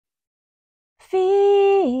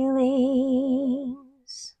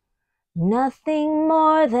Nothing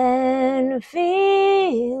more than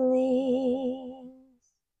feelings.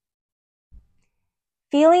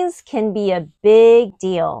 Feelings can be a big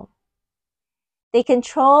deal. They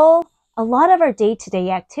control a lot of our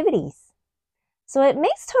day-to-day activities. So it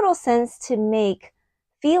makes total sense to make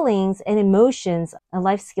feelings and emotions a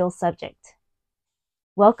life skill subject.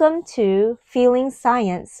 Welcome to Feeling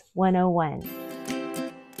Science 101.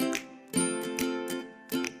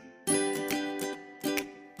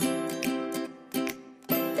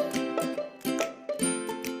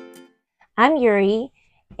 I'm Yuri,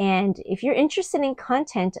 and if you're interested in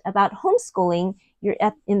content about homeschooling, you're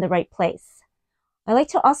in the right place. I like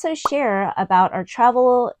to also share about our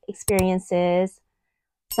travel experiences.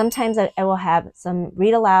 Sometimes I will have some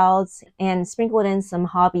read-alouds and sprinkled in some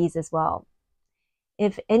hobbies as well.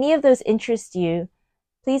 If any of those interest you,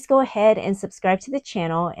 please go ahead and subscribe to the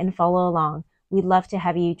channel and follow along. We'd love to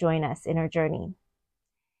have you join us in our journey.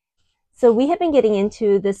 So we have been getting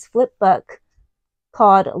into this flipbook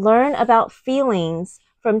called Learn About Feelings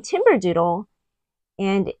from Timberdoodle,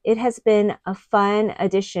 and it has been a fun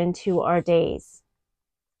addition to our days.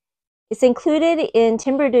 It's included in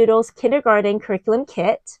Timberdoodle's kindergarten curriculum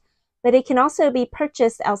kit, but it can also be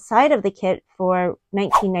purchased outside of the kit for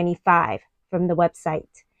 $19.95 from the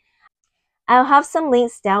website. I'll have some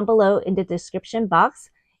links down below in the description box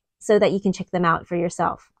so that you can check them out for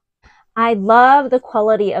yourself. I love the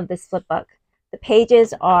quality of this flipbook. The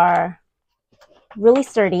pages are really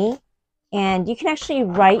sturdy, and you can actually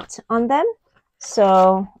write on them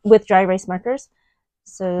with dry erase markers.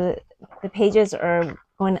 So the pages are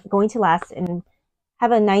going to last and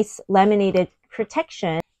have a nice laminated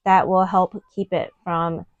protection that will help keep it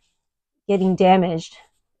from getting damaged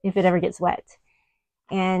if it ever gets wet.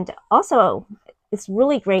 And also, it's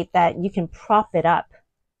really great that you can prop it up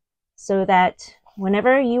so that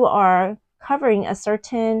whenever you are covering a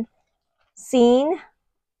certain scene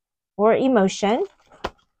or emotion,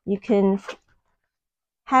 you can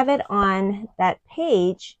have it on that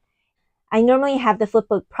page. I normally have the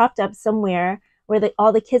flipbook propped up somewhere where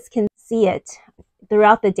all the kids can see it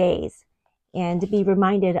throughout the days and to be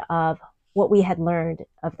reminded of what we had learned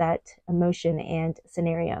of that emotion and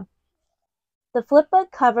scenario. The flipbook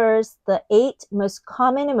covers the 8 most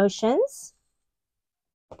common emotions,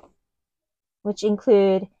 which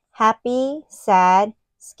include happy, sad,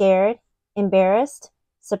 scared, embarrassed,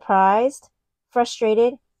 surprised,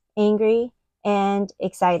 frustrated, angry, and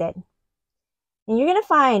excited. And you're going to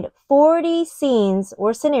find 40 scenes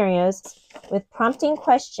or scenarios with prompting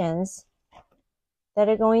questions that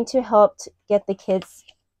are going to help get the kids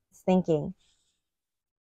thinking.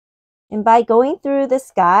 And by going through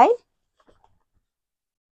this guide,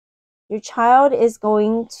 your child is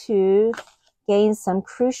going to gain some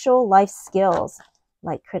crucial life skills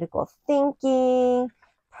like critical thinking,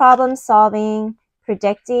 problem solving,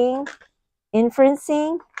 predicting,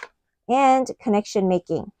 inferencing, and connection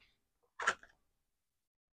making.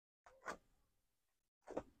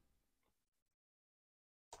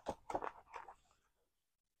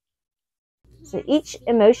 So each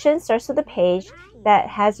emotion starts with a page that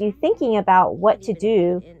has you thinking about what to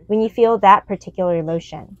do when you feel that particular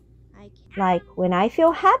emotion. Like when I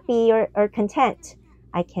feel happy or content,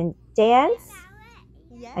 I can dance,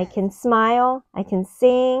 I can smile, I can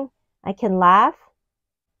sing, I can laugh,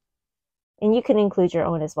 and you can include your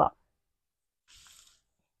own as well.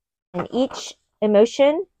 And each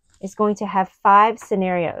emotion is going to have 5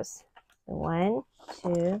 scenarios. 1,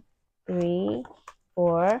 2, 3,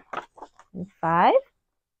 4, and 5.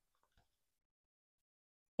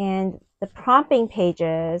 And the prompting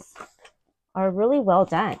pages are really well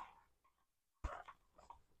done.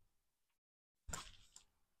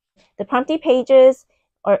 The prompting pages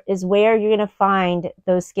is where you're going to find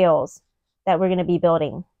those skills that we're going to be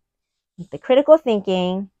building. The critical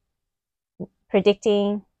thinking,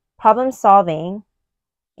 predicting, problem solving,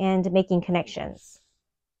 and making connections.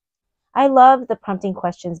 I love the prompting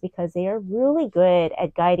questions because they are really good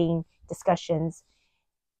at guiding discussions.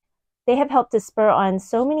 They have helped to spur on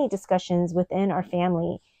so many discussions within our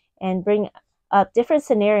family and bring up different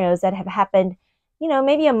scenarios that have happened,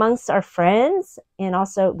 maybe amongst our friends and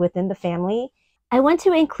also within the family. I want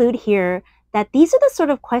to include here that these are the sort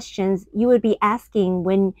of questions you would be asking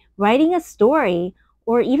when writing a story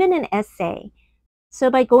or even an essay. So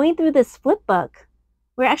by going through this flipbook,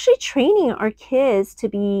 we're actually training our kids to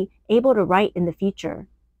be able to write in the future.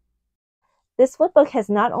 This flipbook has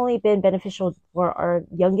not only been beneficial for our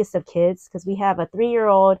youngest of kids, because we have a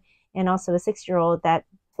 3-year-old and also a 6-year-old that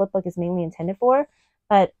flipbook is mainly intended for,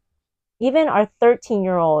 but even our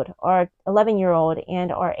 13-year-old, our 11-year-old,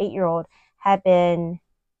 and our 8-year-old have been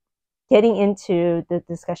getting into the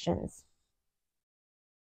discussions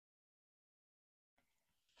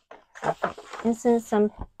And since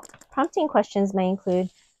some prompting questions may include,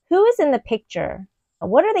 who is in the picture?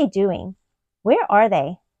 What are they doing? Where are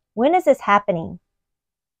they? When is this happening?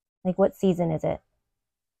 Like, what season is it?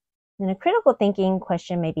 And a critical thinking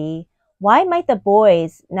question may be, why might the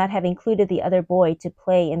boys not have included the other boy to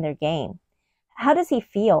play in their game? How does he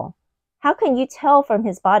feel? How can you tell from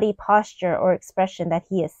his body posture or expression that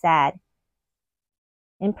he is sad?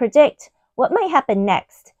 And predict what might happen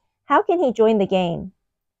next. How can he join the game?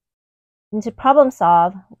 And to problem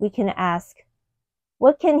solve, we can ask,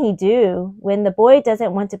 what can he do when the boy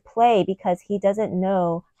doesn't want to play because he doesn't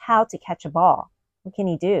know how to catch a ball? What can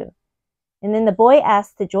he do? And then the boy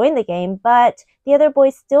asks to join the game, but the other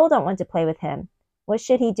boys still don't want to play with him. What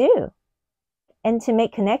should he do? And to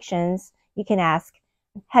make connections, you can ask,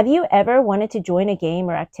 have you ever wanted to join a game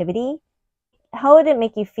or activity? How would it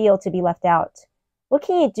make you feel to be left out? What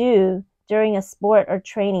can you do during a sport or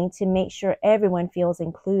training to make sure everyone feels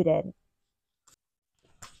included?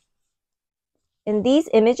 And these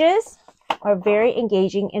images are very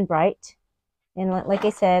engaging and bright. And like I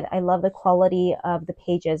said, I love the quality of the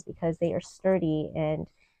pages because they are sturdy and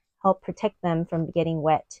help protect them from getting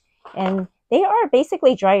wet. And they are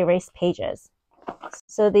basically dry erase pages.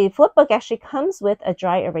 So the flipbook actually comes with a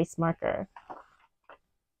dry erase marker.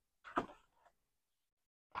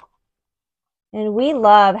 And we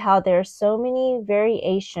love how there are so many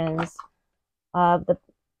variations of the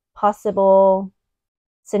possible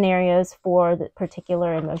scenarios for the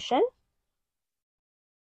particular emotion.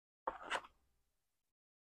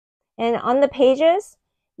 And on the pages,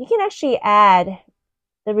 you can actually add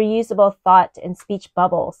the reusable thought and speech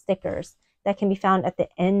bubble stickers that can be found at the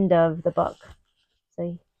end of the book.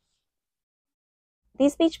 So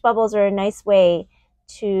these speech bubbles are a nice way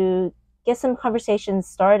to get some conversations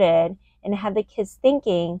started and have the kids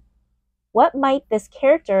thinking, what might this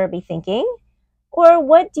character be thinking? Or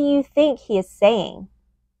what do you think he is saying?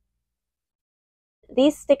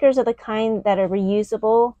 These stickers are the kind that are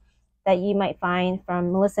reusable that you might find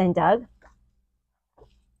from Melissa and Doug.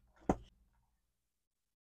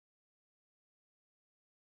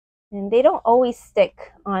 And they don't always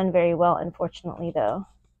stick on very well, unfortunately, though.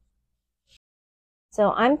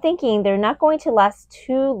 So I'm thinking they're not going to last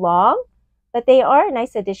too long, but they are a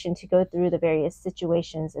nice addition to go through the various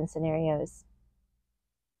situations and scenarios.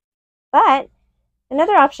 But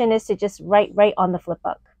another option is to just write right on the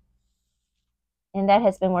flipbook. And that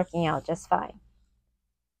has been working out just fine.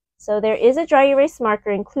 So there is a dry erase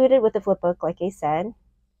marker included with the flipbook, like I said,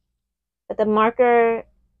 but the marker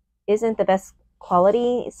isn't the best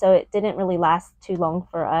quality, so it didn't really last too long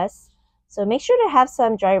for us. So make sure to have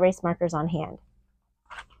some dry erase markers on hand.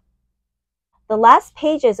 The last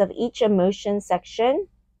pages of each emotion section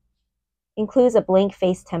includes a blank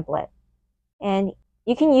face template. And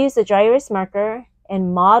you can use the dry erase marker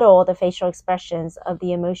and model the facial expressions of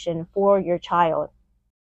the emotion for your child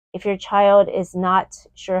if your child is not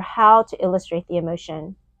sure how to illustrate the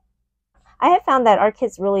emotion. I have found that our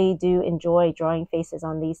kids really do enjoy drawing faces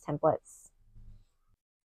on these templates.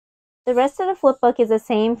 The rest of the flipbook is the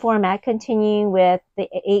same format, continuing with the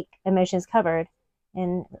 8 emotions covered.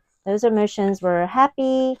 And those emotions were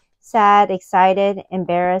happy, sad, excited,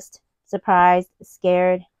 embarrassed, surprised,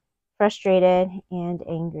 scared, frustrated, and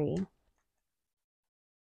angry.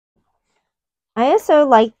 I also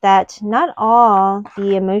like that not all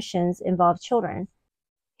the emotions involve children.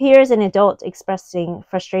 Here's an adult expressing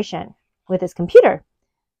frustration with his computer.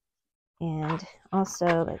 And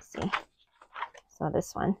also, let's see, so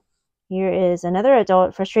this one. Here is another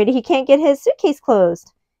adult frustrated he can't get his suitcase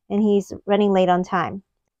closed and he's running late on time.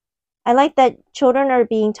 I like that children are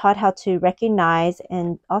being taught how to recognize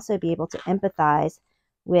and also be able to empathize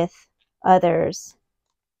with others.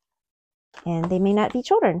 And they may not be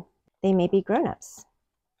children. They may be grown-ups.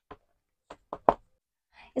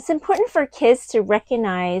 It's important for kids to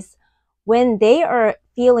recognize when they are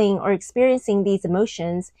feeling or experiencing these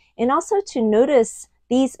emotions, and also to notice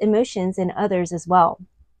these emotions in others as well.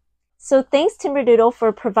 So thanks, Timberdoodle,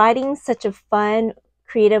 for providing such a fun,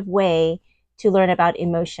 creative way to learn about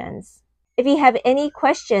emotions. If you have any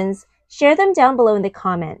questions, share them down below in the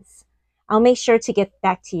comments. I'll make sure to get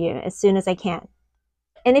back to you as soon as I can.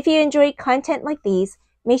 And if you enjoy content like these,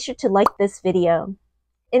 make sure to like this video.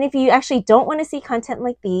 And if you actually don't want to see content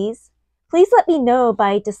like these, please let me know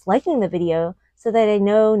by disliking the video so that I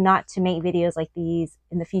know not to make videos like these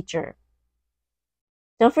in the future.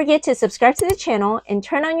 Don't forget to subscribe to the channel and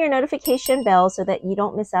turn on your notification bell so that you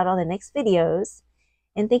don't miss out on the next videos.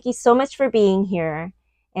 And thank you so much for being here.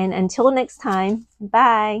 And until next time,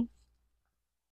 bye.